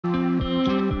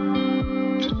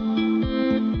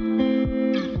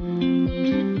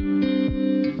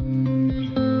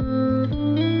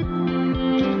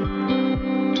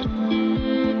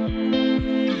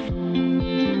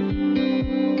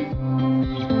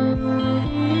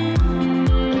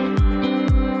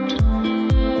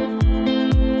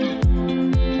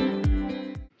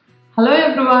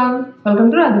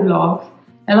Welcome to రాది blogs.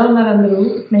 ఎలా ఉన్నారు అందరూ?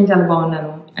 నేను చాలా బాగున్నాను.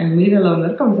 అండ్ మీరు ఎలా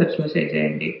ఉన్నారు? కామెంట్ సెక్షన్లో షేర్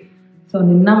చేయండి. సో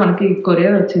నిన్న మనకి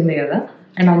కొరియర్ వచ్చింది కదా,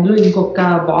 అండ్ అందులో ఇంకొక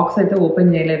బాక్స్ అయితే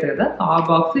ఓపెన్ చేయలేదు కదా, ఆ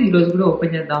బాక్స్ ఈరోజు కూడా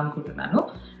ఓపెన్ చేద్దాం అనుకుంటున్నాను.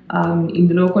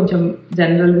 ఇందులో కొంచెం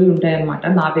జనరల్వి ఉంటాయన్నమాట.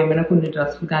 నావేమైనా కొన్ని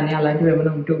డ్రెస్సులు కానీ అలాంటివి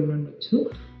ఏమైనా ఉంటూ ఉండొచ్చు.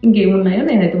 ఇంకేమున్నాయో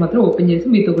నేనైతే మాత్రం ఓపెన్ చేసి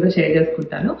మీతో కూడా షేర్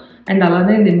చేసుకుంటాను. అండ్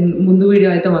అలానే ముందు వీడియో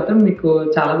అయితే మాత్రం మీకు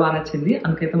చాలా బాగా నచ్చింది,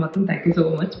 అందుకైతే మాత్రం థ్యాంక్ యూ సో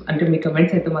మచ్. అంటే మీ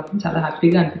కమెంట్స్ అయితే మాత్రం చాలా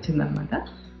హ్యాపీగా అనిపించింది అనమాట.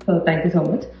 So thank you so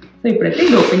much. So ఇప్పుడైతే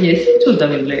ఇది ఓపెన్ చేసి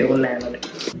చూద్దాం ఇందులో ఏమున్నాయన్నది.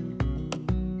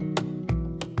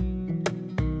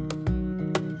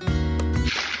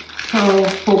 సో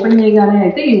ఓపెన్ చేయగానే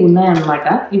అయితే ఇవి ఉన్నాయన్నమాట.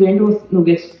 ఇవేంటి నువ్వు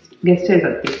గెస్ట్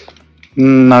చేసేది?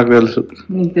 నాకు తెలుసు.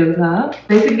 నీకు తెలుసా?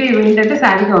 బేసిక్గా ఇవేంటంటే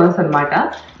శారీ కవర్స్ అనమాట.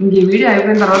 ఇంక ఈ వీడియో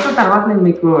అయిపోయిన తర్వాత నేను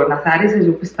మీకు నా శారీస్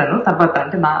చూపిస్తాను. తర్వాత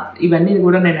అంటే ఇవన్నీ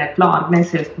కూడా నేను ఎట్లా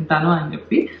ఆర్గనైజ్ చేసుకుంటాను అని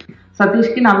చెప్పి.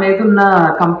 సతీష్కి నా మీద ఉన్న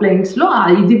కంప్లైంట్స్లో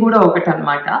ఇది కూడా ఒకటి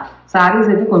అనమాట. శారీస్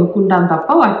అయితే కొనుక్కుంటాను తప్ప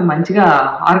వాటిని మంచిగా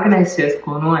ఆర్గనైజ్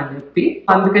చేసుకోను అని చెప్పి.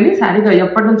 అందుకని శారీ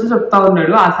ఎప్పటి నుంచో చెప్తా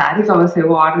ఉన్నాడు, ఆ శారీ కవర్స్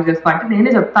ఏవో ఆర్డర్ చేసుకో అంటే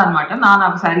నేనే చెప్తా అనమాట,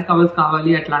 నాకు శారీ కవర్స్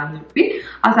కావాలి అట్లా అని చెప్పి.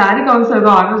 ఆ శారీ కవర్స్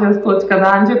ఏదో ఆర్డర్ చేసుకోవచ్చు కదా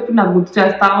అని చెప్పి నాకు గుర్తు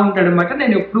చేస్తూ ఉంటాడు అనమాట.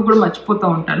 నేను ఎప్పుడు కూడా మర్చిపోతూ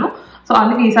ఉంటాను. సో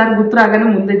అందుకే ఈసారి గుర్తు రాగానే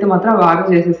ముందైతే మాత్రం అవి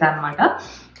ఆర్డర్ చేసేసాను అనమాట.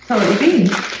 సో ఇది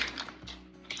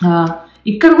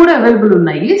ఇక్కడ కూడా అవైలబుల్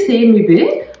ఉన్నాయి సేమ్ ఇవే,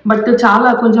 బట్ చాలా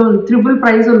కొంచెం త్రిబుల్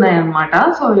ప్రైస్ ఉన్నాయన్నమాట.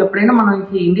 సో ఎప్పుడైనా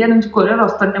మనకి ఇండియా నుంచి కొరియర్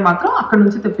వస్తుంటే మాత్రం అక్కడ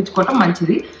నుంచి తెప్పించుకోవటం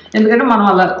మంచిది. ఎందుకంటే మనం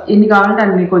అలా ఎన్ని కావాలంటే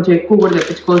అన్ని కొంచెం ఎక్కువ కూడా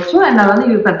తెప్పించుకోవచ్చు. అండ్ అలానే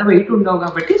ఇవి పెద్ద వెయిట్ ఉండవు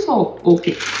కాబట్టి. సో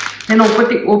ఓకే, నేను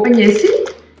ఒకటి ఓపెన్ చేసి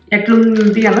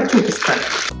ఎట్లుంది అన్నది చూపిస్తాను.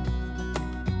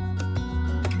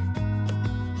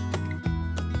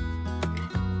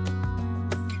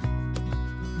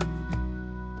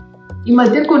 ఈ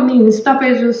మధ్య కొన్ని ఇన్స్టా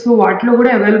పేజెస్ వాటిలో కూడా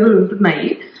అవైలబుల్ ఉంటున్నాయి.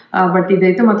 బట్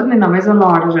ఇదైతే మాత్రం నేను అమెజాన్లో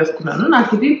ఆర్డర్ చేసుకున్నాను. నాకు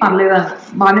ఇది పర్లేదు,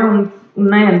 బాగానే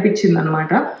ఉన్నాయి అనిపించింది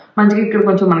అనమాట. మంచిగా ఇక్కడ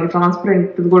కొంచెం మనకి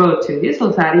ట్రాన్స్పరెంట్ కూడా వచ్చింది. సో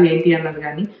శారీ ఏంటి అన్నది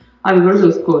కానీ అవి కూడా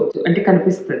చూసుకోవచ్చు, అంటే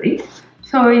కనిపిస్తుంది.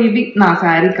 సో ఇవి నా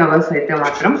శారీ కవర్స్ అయితే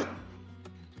మాత్రం.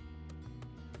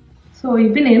 సో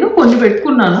ఇవి నేను కొన్ని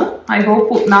పెట్టుకున్నాను. ఐ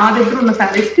హోప్ నా దగ్గర ఉన్న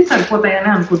శారీస్కి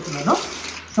సరిపోతాయని అనుకుంటున్నాను.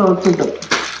 సో చూద్దాం.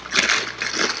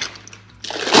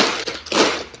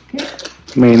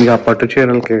 మెయిన్గా పట్టు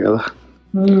చీరలకే కదా.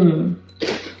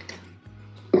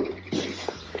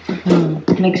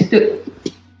 నెక్స్ట్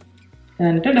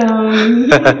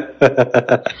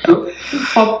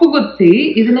పప్పు గుత్తి.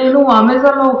 ఇది నేను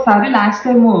అమెజాన్ లో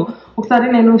ఒకసారి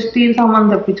నేను స్టీల్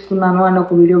సామాన్ తెప్పించుకున్నాను అని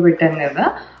ఒక వీడియో పెట్టాను కదా,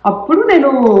 అప్పుడు నేను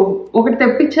ఒకటి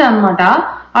తెప్పించాను అనమాట.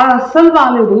 అది అస్సలు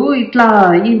బాగాలేదు. ఇట్లా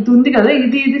ఇది ఉంది కదా,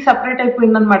 ఇది సెపరేట్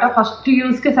అయిపోయింది అనమాట. ఫస్ట్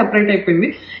యూజ్ కే సెపరేట్ అయిపోయింది.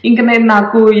 ఇంకా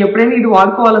నాకు ఎప్పుడైనా ఇది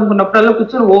వాడుకోవాలనుకున్నప్పుడల్లా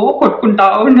కూర్చొని కొట్టుకుంటా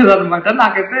ఉండేది అనమాట.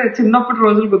 నాకైతే చిన్నప్పుడు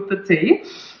రోజులు గుర్తొచ్చాయి.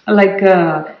 లైక్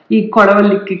ఈ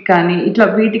కొడవలికి కానీ ఇట్లా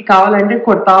వీటికి కావాలంటే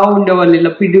కొడతా ఉండేవాళ్ళు,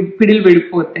 ఇలా పిడిలు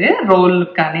విడిపోతే రోల్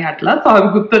కానీ అట్లా. సో అవి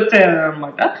గుర్తొచ్చాయి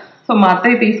అనమాట. సో మా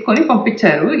అత్తయ్య తీసుకొని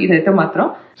పంపించారు ఇదైతే మాత్రం.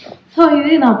 సో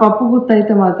ఇది నా పప్పు గుర్తు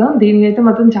అయితే మాత్రం. దీనికి అయితే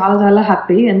మాత్రం చాలా చాలా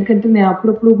హ్యాపీ. ఎందుకంటే నేను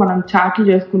అప్పుడప్పుడు మనం చాట్లు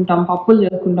చేసుకుంటాం, పప్పులు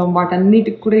చేసుకుంటాం,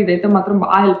 వాటన్నిటికి కూడా ఇదైతే మాత్రం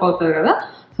బాగా హెల్ప్ అవుతుంది కదా.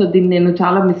 సో దీన్ని నేను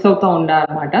చాలా మిస్ అవుతూ ఉండా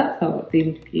అనమాట. సో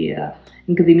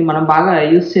దీన్ని మనం బాగా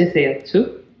యూజ్ చేసేయచ్చు.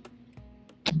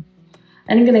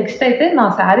 అండ్ ఇంకా నెక్స్ట్ అయితే నా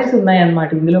శారీస్ ఉన్నాయన్నమాట.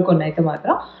 ఇందులో కొన్ని అయితే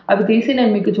మాత్రం అవి తీసి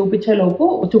నేను మీకు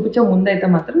చూపించే ముందు అయితే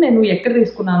మాత్రం నేను ఎక్కడ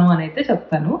తీసుకున్నాను అని అయితే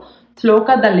చెప్తాను.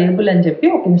 స్లోకా ద లేబుల్ అని చెప్పి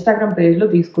ఒక ఇన్స్టాగ్రామ్ పేజ్లో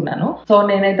తీసుకున్నాను. సో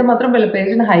నేనైతే మాత్రం వీళ్ళ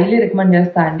పేజ్ని హైలీ రికమెండ్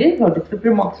చేస్తాను అండి. సో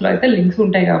డిస్క్రిప్షన్ బాక్స్లో అయితే లింక్స్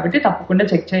ఉంటాయి కాబట్టి తప్పకుండా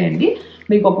చెక్ చేయండి.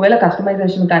 మీకు ఒకవేళ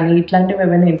కస్టమైజేషన్ కానీ ఇట్లాంటివి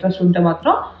ఏమైనా ఇంట్రెస్ట్ ఉంటే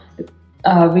మాత్రం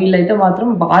వీళ్ళైతే మాత్రం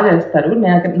బాగా చేస్తారు.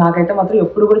 నాకైతే మాత్రం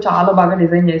ఎప్పుడు కూడా చాలా బాగా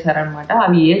డిజైన్ చేశారనమాట.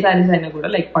 అవి ఏ శారీస్ అయినా కూడా,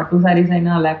 లైక్ పట్టు శారీస్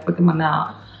అయినా లేకపోతే మన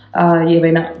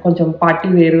ఏవైనా కొంచెం పార్టీ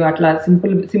వేరు అట్లా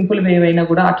సింపుల్ ఏవైనా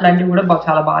కూడా అట్లాంటివి కూడా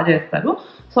చాలా బాగా చేస్తారు.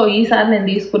 సో ఈసారి నేను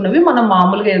తీసుకున్నవి మనం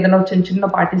మామూలుగా ఏదైనా చిన్న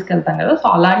పార్టీస్కి వెళ్తాం కదా, సో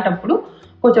అలాంటప్పుడు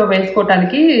కొంచెం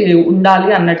వేసుకోవటానికి ఉండాలి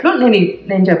అన్నట్లు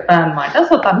నేను చెప్పాను అనమాట.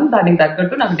 సో తను దానికి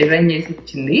తగ్గట్టు నాకు డిజైన్ చేసి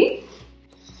ఇచ్చింది.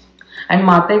 అండ్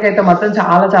మా అత్తయ్యకి అయితే మొత్తం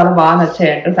చాలా చాలా బాగా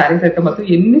నచ్చాయంట శారీస్ అయితే మొత్తం.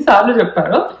 ఎన్నిసార్లు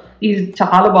చెప్పారో ఇది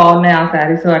చాలా బాగున్నాయి ఆ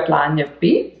శారీస్ అట్లా అని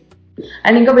చెప్పి.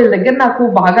 అండ్ ఇంకా వీళ్ళ దగ్గర నాకు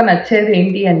బాగా నచ్చేది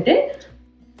ఏంటి అంటే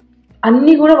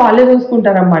అన్నీ కూడా వాళ్ళే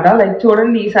చూసుకుంటారనమాట. లైక్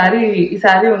చూడండి, ఈ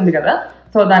శారీ ఉంది కదా,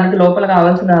 సో దానికి లోపల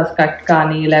కావాల్సిన స్కర్ట్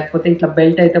కానీ లేకపోతే ఇట్లా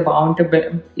బెల్ట్ అయితే బాగుంటుంది,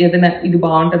 ఏదైనా ఇది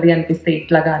బాగుంటుంది అనిపిస్తే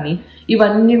ఇట్లా కానీ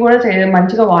ఇవన్నీ కూడా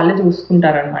మంచిగా వాళ్ళే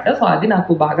చూసుకుంటారనమాట. సో అది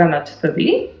నాకు బాగా నచ్చుతుంది.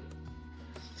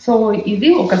 సో ఇది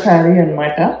ఒక శారీ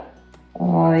అనమాట.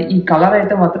 ఈ కలర్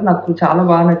అయితే మాత్రం నాకు చాలా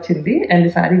బాగా నచ్చింది. అండ్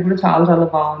శారీ కూడా చాలా చాలా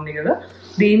బాగుంది కదా.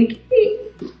 దీనికి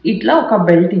ఇట్లా ఒక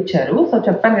బెల్ట్ ఇచ్చారు. సో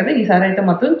చెప్పాను కదా, ఈసారి అయితే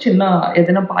మాత్రం చిన్న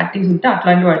ఏదైనా పార్టీస్ ఉంటే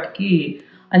అట్లాంటి వాటికి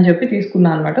అని చెప్పి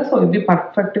తీసుకున్నాను అనమాట. సో ఇవి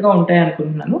పర్ఫెక్ట్గా ఉంటాయి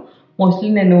అనుకుంటున్నాను. మోస్ట్లీ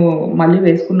నేను మళ్ళీ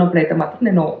వేసుకున్నప్పుడు అయితే మాత్రం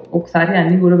నేను ఒకసారి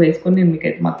అన్నీ కూడా వేసుకొని నేను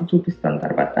మీకైతే మాత్రం చూపిస్తాను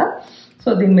తర్వాత. సో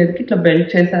దీని మీదకి ఇట్లా బెల్ట్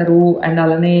చేశారు. అండ్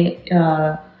అలానే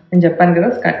నేను చెప్పాను కదా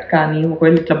స్కర్ట్ కానీ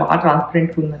ఒకవేళ ఇట్లా బాగా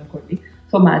ట్రాన్స్పరెంట్గా ఉందనుకోండి,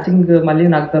 సో మ్యాచింగ్ మళ్ళీ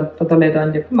నాకు దొరుకుతుందో లేదో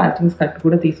అని చెప్పి మ్యాచింగ్ స్కర్ట్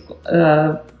కూడా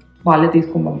వాళ్ళే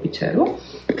తీసుకొని పంపించారు.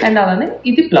 అండ్ అలానే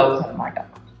ఇది బ్లౌజ్ అనమాట.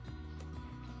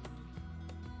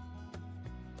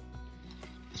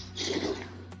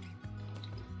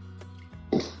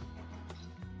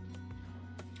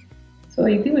 సో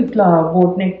ఇది ఇట్లా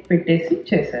బోట్ నెక్ పెట్టేసి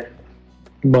చేశారు.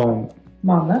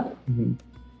 బాగుందా?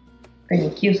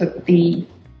 Thank you Satti.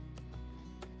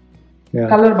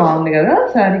 కలర్ బాగుంది కదా,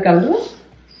 శారీ కలర్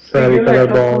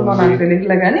నాకు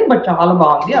తెలియట్లే కానీ బట్ చాలా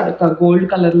బాగుంది. అదొక గోల్డ్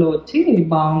కలర్ లో వచ్చి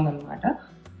బాగుంది అనమాట.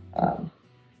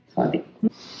 సారీ,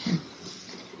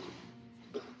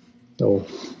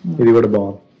 ఇది కూడా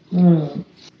బాగుంది.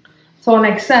 సో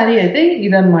నెక్స్ట్ శారీ అయితే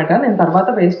ఇదనమాట. నేను తర్వాత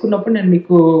వేసుకున్నప్పుడు నేను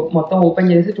మీకు మొత్తం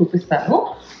ఓపెన్ చేసి చూపిస్తాను.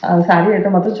 శారీ అయితే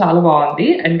మాత్రం చాలా బాగుంది.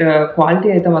 అండ్ క్వాలిటీ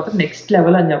అయితే మాత్రం నెక్స్ట్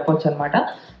లెవెల్ అని చెప్పొచ్చు అనమాట.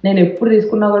 నేను ఎప్పుడు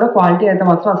తీసుకున్నా కూడా క్వాలిటీ అయితే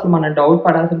మాత్రం అసలు మనం డౌట్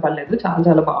పడాల్సిన పర్లేదు, చాలా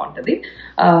చాలా బాగుంటుంది.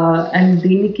 అండ్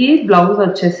దీనికి బ్లౌజ్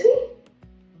వచ్చేసి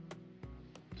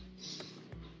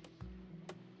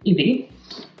ఇది.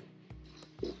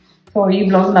 సో ఈ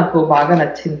బ్లౌజ్ నాకు బాగా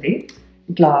నచ్చింది.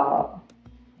 ఇట్లా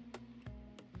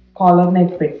కాలర్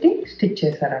నెక్ పెట్టి స్టిచ్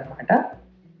చేశారనమాట.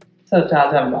 సో చాలా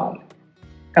చాలా బాగుంది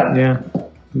కదా.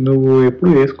 నువ్వు ఎప్పుడు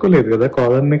వేసుకోలేదు కదా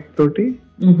కాలర్ నెక్ తోటి?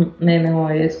 నేను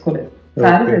వేసుకోలేదు,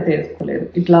 శారీస్ అయితే వేసుకోలేదు.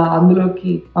 ఇట్లా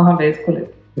అందులోకి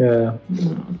వేసుకోలేదు.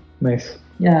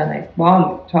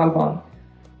 బాగుంది, చాలా బాగుంది.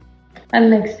 అండ్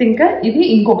నెక్స్ట్ ఇంకా ఇది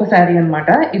ఇంకొక శారీ అనమాట.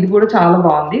 ఇది కూడా చాలా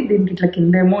బాగుంది. దీనికి ఇట్లా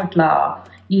కిందేమో ఇట్లా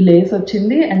ఈ లేస్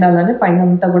వచ్చింది అండ్ అలానే పైన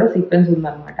అంతా కూడా సీక్వెన్స్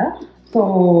ఉందన్నమాట. సో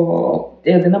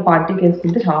ఏదైనా పార్టీకి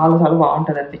వేసుకుంటే చాలా చాలా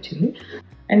బాగుంటుంది అనిపించింది.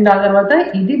 అండ్ ఆ తర్వాత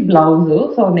ఇది బ్లౌజ్.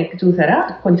 సో నెక్ చూసారా,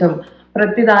 కొంచెం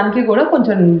ప్రతి దానికి కూడా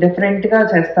కొంచెం డిఫరెంట్గా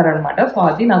చేస్తారనమాట. సో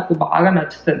అది నాకు బాగా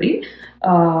నచ్చుతుంది.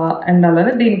 అండ్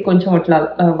అలానే దీనికి కొంచెం అట్లా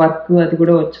వర్క్ అది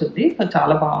కూడా వచ్చింది. సో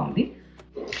చాలా బాగుంది.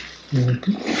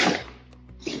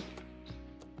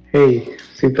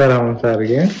 సీతారామన్ సారీ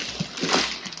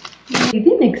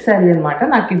ఇది నెక్స్ట్ శారీ అనమాట.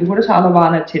 నాకు ఇది కూడా చాలా బాగా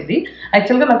నచ్చింది.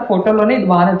 యాక్చువల్గా నాకు ఫోటోలోనే ఇది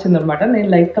బాగా నచ్చింది అనమాట. నేను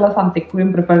లైట్ కలర్స్ అంత ఎక్కువ ఏం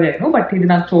ప్రిఫర్ చేయను, బట్ ఇది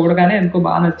నాకు చూడగానే ఎందుకో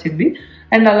బాగా నచ్చింది.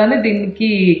 అండ్ అలానే దీనికి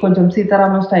కొంచెం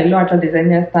సీతారామన్ స్టైల్లో అట్లా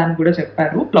డిజైన్ చేస్తా అని కూడా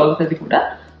చెప్పారు బ్లౌజ్ అది కూడా.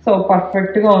 సో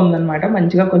పర్ఫెక్ట్గా ఉందన్నమాట.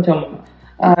 మంచిగా కొంచెం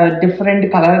డిఫరెంట్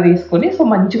కలర్ తీసుకొని సో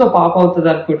మంచిగా పాప్ అవుతుంది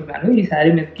అనుకుంటున్నాను ఈ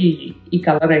శారీ మీదకి ఈ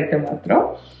కలర్ అయితే మాత్రం.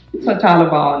 సో చాలా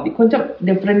బాగుంది, కొంచెం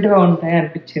డిఫరెంట్గా ఉంటాయి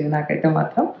అనిపించింది నాకైతే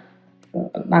మాత్రం.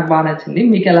 నాకు బాగా నచ్చింది.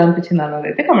 మీకు ఎలా అనిపించింది అన్నది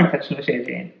అయితే కామెంట్ సెక్షన్లో షేర్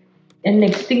చేయండి. అండ్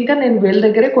నెక్స్ట్ ఇంకా నేను వీళ్ళ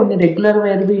దగ్గరే కొన్ని రెగ్యులర్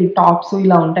వేర్వి టాప్స్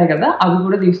ఇలా ఉంటాయి కదా, అవి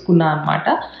కూడా తీసుకున్నాను అనమాట.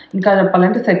 ఇంకా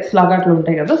చెప్పాలంటే సెట్స్ లాగా అట్లా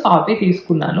ఉంటాయి కదా, సో అవి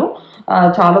తీసుకున్నాను.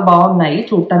 చాలా బాగున్నాయి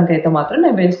చూడటానికి అయితే మాత్రం.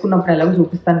 నేను వేసుకున్నప్పుడు ఎలాగో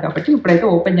చూపిస్తాను కాబట్టి ఇప్పుడైతే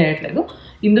ఓపెన్ చేయట్లేదు.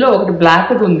 ఇందులో ఒకటి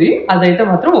బ్లాక్ ఉంది, అదైతే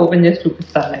మాత్రం ఓపెన్ చేసి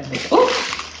చూపిస్తాను నేను మీకు.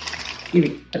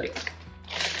 ఇది అది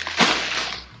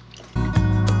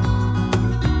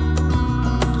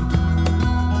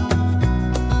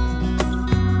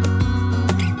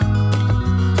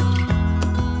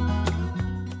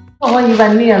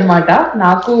ఇవన్నీ అనమాట.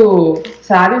 నాకు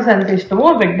శారీస్ అంటే ఇష్టము.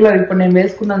 రెగ్యులర్ ఇప్పుడు నేను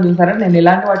వేసుకున్నాను చూసారా, నేను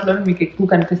ఇలాంటి వాటిలో మీకు ఎక్కువ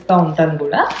కనిపిస్తూ ఉంటాను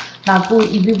కూడా. నాకు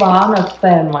ఇవి బాగా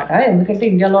నచ్చుతాయి అనమాట. ఎందుకంటే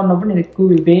ఇండియాలో ఉన్నప్పుడు నేను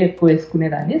ఇవే ఎక్కువ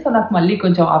వేసుకునేదాన్ని. సో నాకు మళ్ళీ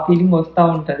కొంచెం ఆ ఫీలింగ్ వస్తూ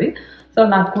ఉంటుంది. సో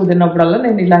నాకు కుదిరినప్పుడల్లా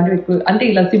నేను ఇలాంటివి ఎక్కువ అంటే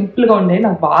ఇలా సింపుల్గా ఉండేవి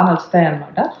నాకు బాగా నచ్చుతాయి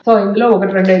అనమాట. సో ఇందులో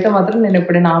ఒకటి రెండు అయితే మాత్రం నేను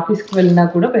ఎప్పుడైనా ఆఫీస్కి వెళ్ళినా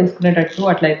కూడా వేసుకునేటట్టు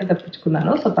అట్లయితే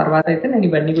తెప్పించుకున్నాను. సో తర్వాత అయితే నేను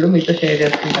ఇవన్నీ కూడా మీతో షేర్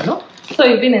చేసుకుంటాను. సో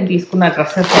ఇవి నేను తీసుకున్న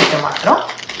డ్రెస్సెస్ అయితే మాత్రం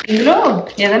ఇందులో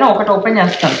ఏదైనా ఒకటి ఓపెన్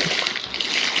చేస్తాను.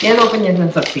 ఏది ఓపెన్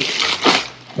చేసాను సత్తి?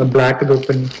 Block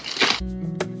open.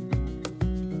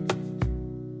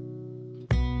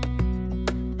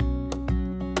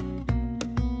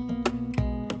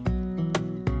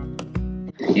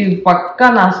 ఇది పక్కా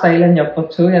నా స్టైల్ అని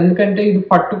చెప్పొచ్చు. ఎందుకంటే ఇది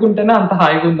పట్టుకుంటేనే అంత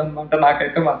హాయిగా ఉందన్నమాట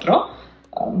నాకైతే మాత్రం.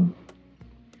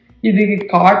 ఇది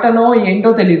కాటనో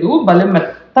ఏంటో తెలీదు, భలే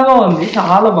మెత్తగా ఉంది,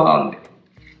 చాలా బాగుంది.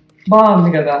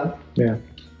 బాగుంది కదా,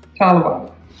 చాలా బాగుంది.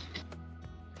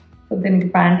 సో దీనికి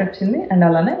ప్యాంట్ వచ్చింది అండ్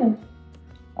అలానే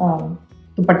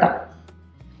దుపట్టా.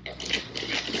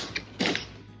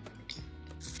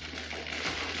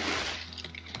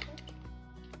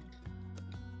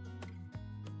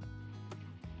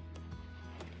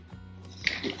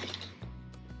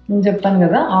 నేను చెప్పాను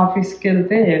కదా ఆఫీస్కి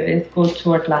వెళ్తే వేసుకోవచ్చు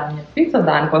అట్లా అని చెప్పి. సో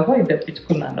దానికోసం ఇది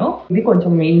తెప్పించుకున్నాను. ఇది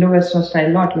కొంచెం ఇండో వెస్ట్రన్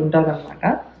స్టైల్లో అట్లా ఉంటుంది అనమాట.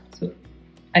 సో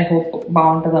ఐ హోప్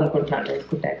బాగుంటుంది అనుకుంటున్నాను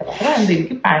వేసుకుంటే కదా. అండ్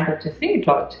దీనికి ప్యాంట్ వచ్చేసి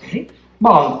ఇట్లా వచ్చింది.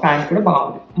 బాగుంది, ప్యాంట్ కూడా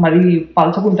బాగుంది. మరి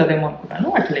పలచకుంటుందేమో అనుకున్నాను,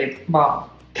 అట్లేదు బాగుంది.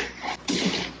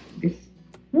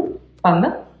 పందా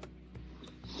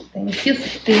థ్యాంక్ యూ.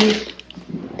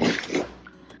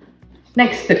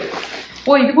 నెక్స్ట్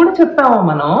ఇది కూడా చెప్పావా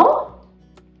మనం?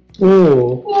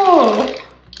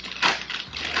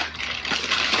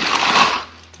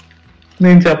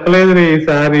 నేను చెప్పలేదు రే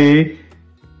ఈసారి.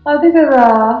 అదే కదా.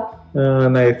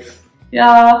 నైస్.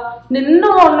 నిన్న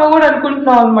మొన్న కూడా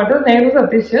అనుకుంటున్నాం అనమాట నేను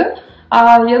సతీష్.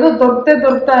 ఏదో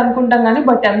దొరుకుతాయి అనుకుంటాం కానీ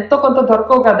బట్ ఎంతో కొంత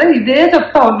దొరకవు కదా, ఇదే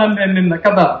చెప్తా ఉన్నాను నేను నిన్న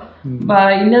కదా.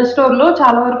 ఇండియన్ స్టోర్ లో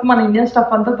చాలా వరకు మన ఇండియన్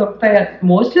స్టఫ్ అంతా దొరుకుతాయి,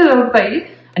 మోస్ట్లీ దొరుకుతాయి.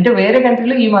 అంటే వేరే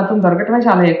కంట్రీలో ఈ మాత్రం దొరకటమే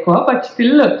చాలా ఎక్కువ, బట్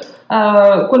స్టిల్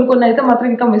కొన్ని అయితే మాత్రం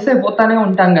ఇంకా మిస్ అయిపోతానే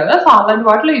ఉంటాం కదా. సో అలాంటి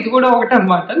వాటిలో ఇది కూడా ఒకటి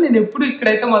అనమాట. నేను ఎప్పుడు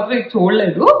ఇక్కడైతే మాత్రం ఇది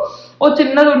చూడలేదు.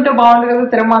 చిన్నది ఉంటే బాగుంది కదా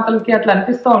తిరమాతలకి అట్లా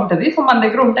అనిపిస్తూ ఉంటది. సో మన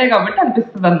దగ్గర ఉంటాయి కాబట్టి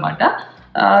అనిపిస్తుంది అనమాట.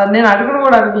 నేను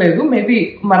కూడా అడగలేదు, మేబీ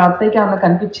మరి అత్తయ్యకి ఏమన్నా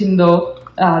కనిపించిందో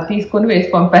తీసుకొని వేసి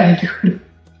పంపారు.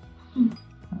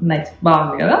 నైస్,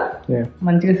 బాగుంది కదా.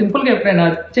 మంచిగా సింపుల్ గా ఎప్పుడైనా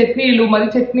చట్నీలు, మరి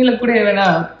చట్నీలకు కూడా ఏమైనా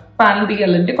ప్యాన్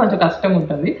తీయాలంటే కొంచెం కష్టంగా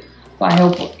ఉంటుంది. సో ఐ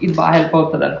హోప్ ఇది బాగా హెల్ప్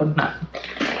అవుతుంది అనుకుంటున్నాను.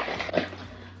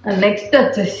 నెక్స్ట్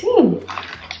వచ్చేసి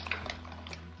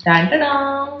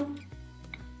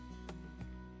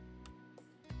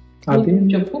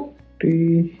చెప్పు.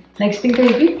 నెక్స్ట్ ఇంకా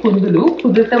ఇది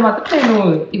కుదిరితే మాత్రం నేను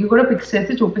ఇవి కూడా ఫిక్స్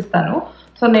చేసి చూపిస్తాను.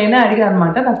 సో నేనే అడిగాను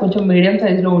అనమాట, నాకు కొంచెం మీడియం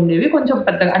సైజ్ లో ఉండేవి, కొంచెం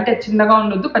పెద్దగా అంటే చిన్నగా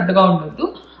ఉండొద్దు పెద్దగా ఉండొద్దు,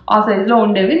 ఆ సైజ్ లో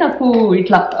ఉండేవి నాకు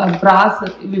ఇట్లా బ్రాస్.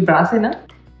 ఇవి బ్రాసేనా?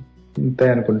 అంతే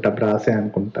అనుకుంటా, బ్రాసే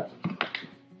అనుకుంటా.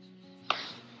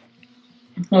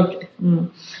 ఓకే.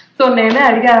 సో నేనే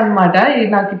అడిగాను అనమాట,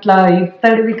 నాకు ఇట్లా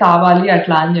ఇత్తడివి కావాలి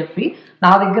అట్లా అని చెప్పి.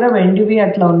 నా దగ్గర వెండివి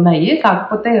అట్లా ఉన్నాయి,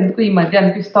 కాకపోతే ఎందుకు ఈ మధ్య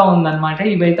అనిపిస్తూ ఉందన్నమాట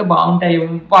ఇవైతే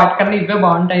బాగుంటాయేమో, వాటికన్నా ఇవే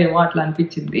బాగుంటాయేమో అట్లా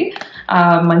అనిపించింది.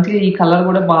 మంచిగా ఈ కలర్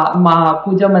కూడా మా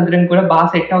పూజా మందిరం కూడా బాగా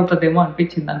సెట్ అవుతుందేమో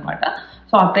అనిపించింది అనమాట.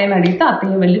 సో అత్తయ్యని అడిగితే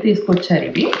అత్తయ్య వెళ్ళి తీసుకొచ్చారు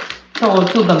ఇవి. సో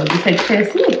చూద్దాం, ఇది సెట్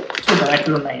చేసి చూద్దాం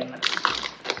ఎట్లా ఉన్నాయి అన్నమాట.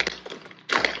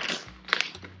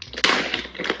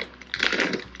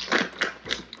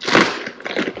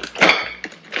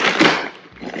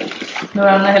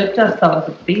 నువ్వేమన్నా హెల్ప్ చేస్తావా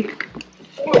సుప్తి?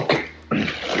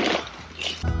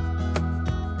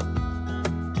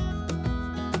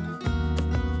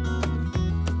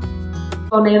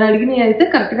 సో నేను అడిగినవి అయితే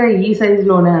కరెక్ట్ గా ఈ సైజ్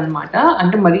లోనే అనమాట.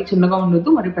 అంటే మరీ చిన్నగా ఉండొద్దు,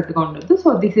 మరీ పెద్దగా ఉండొద్దు. సో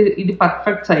ఇది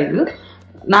పర్ఫెక్ట్ సైజ్.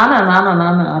 నానా నానా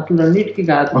నానా అట్లా రెండింటికి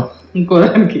కాదు, ఇంకో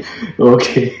దానికి.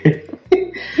 ఓకే.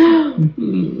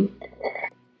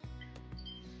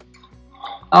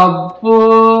 అబ్బో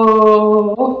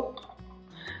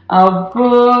అబ్బో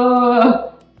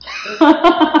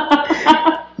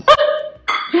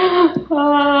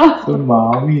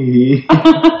మామీ.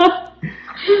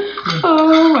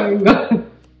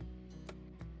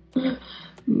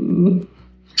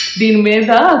 దీని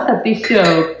మీద సతీష్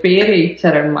పేరే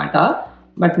ఇచ్చారనమాట,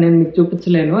 బట్ నేను మీకు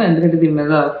చూపించలేను ఎందుకంటే దీని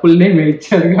మీద ఫుల్ నేమ్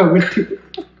ఇచ్చారు కాబట్టి.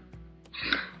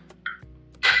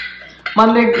 మన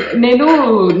దగ్గర నేను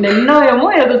నిన్న ఏమో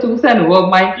ఏదో చూసాను,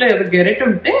 మా ఇంట్లో ఏదో గెరెట్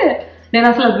ఉంటే నేను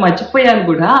అసలు అది మర్చిపోయాను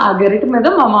కూడా. ఆ గెరెట్ మీద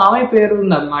మా మామయ్య పేరు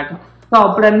ఉందన్నమాట. సో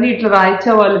అప్పుడు అన్ని ఇట్లా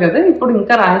రాయించేవాళ్ళు కదా, ఇప్పుడు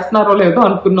ఇంకా రాయిస్తున్నారో లేదో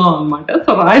అనుకున్నాం అనమాట.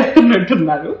 సో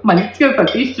రాయిస్తున్నట్టున్నారు. మంచిగా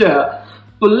సతీష్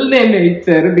ఫుల్ నేమ్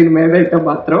ఇచ్చారు దీని మీద అయితే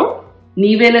మాత్రం.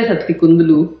 నీవేలే సత్తి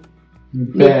కుందులు,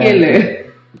 నీకేలే.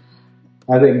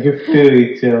 అదే గిఫ్ట్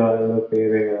ఇచ్చేవాళ్ళు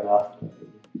పేరే రాస్తారు.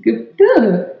 గిఫ్ట్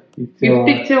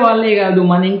ఇచ్చే వాళ్ళే కాదు,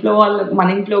 మన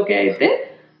ఇంట్లోకే అయితే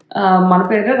మన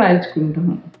పేరే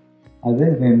రాయించుకుంటాము. అదే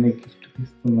నేను గిఫ్ట్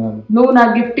ఇస్తున్నాను. నువ్వు నా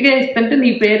గిఫ్ట్ గా ఇస్తుంటే నీ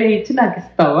పేరే ఇచ్చి నాకు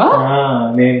ఇస్తావా?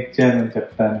 నేను ఇచ్చాను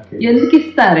చెప్తానికి. ఎందుకు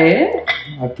ఇస్తారే?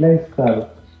 అట్లా ఇస్తారు.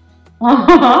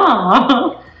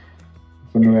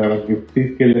 ఇప్పుడు నువ్వు ఎవరు గిఫ్ట్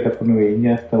తీసుకెళ్ళేటప్పుడు నువ్వు ఏం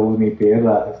చేస్తావు? నీ పేరు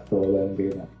రాసిస్తావు దాని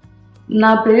పేరు.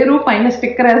 నా పేరు పైన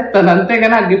స్టిక్కర్ వేస్తాను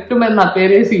అంతేగాని ఆ గిఫ్ట్ మీద నా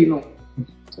పేరేసి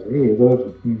సరే ఏదో.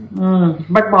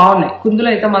 బట్ బాగున్నాయి కుందులు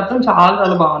అయితే మాత్రం చాలా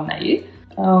చాలా బాగున్నాయి.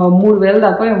 3,000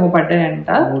 దాకా ఏమో పడ్డాయంట.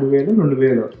 3,000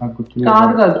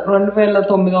 2,000 కాదు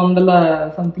 2,900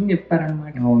 సంథింగ్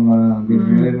చెప్పారనమాట.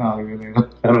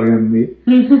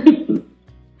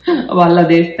 వాళ్ళు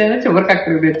అది వేస్తేనే చివరికి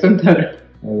అక్కడికి తెచ్చుంటారు.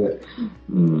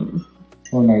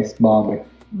 బాగున్నాయి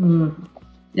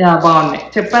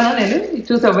చెప్పానా నేను.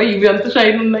 చూసావా ఇవి ఎంత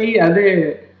షైన్ ఉన్నాయి. అదే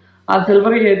ఆ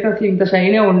సిల్వర్ అయితే అసలు ఇంత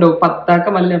షైనే ఉండవు పద్దాకా.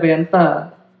 మళ్ళీ అవి ఎంత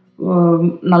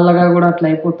నల్లగా కూడా అట్లా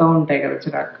అయిపోతూ ఉంటాయి కదా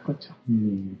చిరాకు కొంచెం.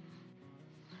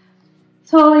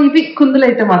 సో ఇవి కుందులు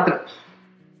అయితే మాత్రం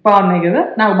బాగున్నాయి కదా,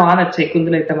 నాకు బాగా నచ్చాయి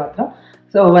కుందులు అయితే మాత్రం.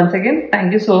 So once again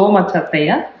thank you so much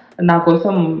అత్తయ్య, నా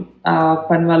కోసం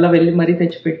పని వల్ల వెళ్ళి మరీ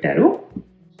తెచ్చిపెట్టారు.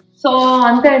 సో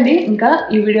అంతే అండి, ఇంకా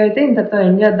ఈ వీడియో అయితే ఇంతతో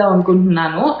ఎండ్ చేద్దాం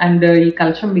అనుకుంటున్నాను. అండ్ ఈ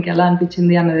కలెక్షన్ మీకు ఎలా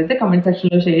అనిపించింది అన్నది అయితే కమెంట్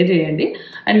సెక్షన్లో షేర్ చేయండి.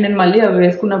 అండ్ నేను మళ్ళీ అవి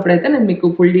వేసుకున్నప్పుడు అయితే నేను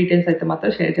మీకు ఫుల్ డీటెయిల్స్ అయితే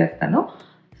మాత్రం షేర్ చేస్తాను.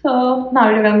 సో నా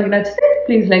వీడియో మీకు నచ్చితే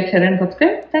please like, share and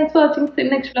subscribe. Thanks for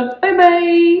watching. Next blog. By by.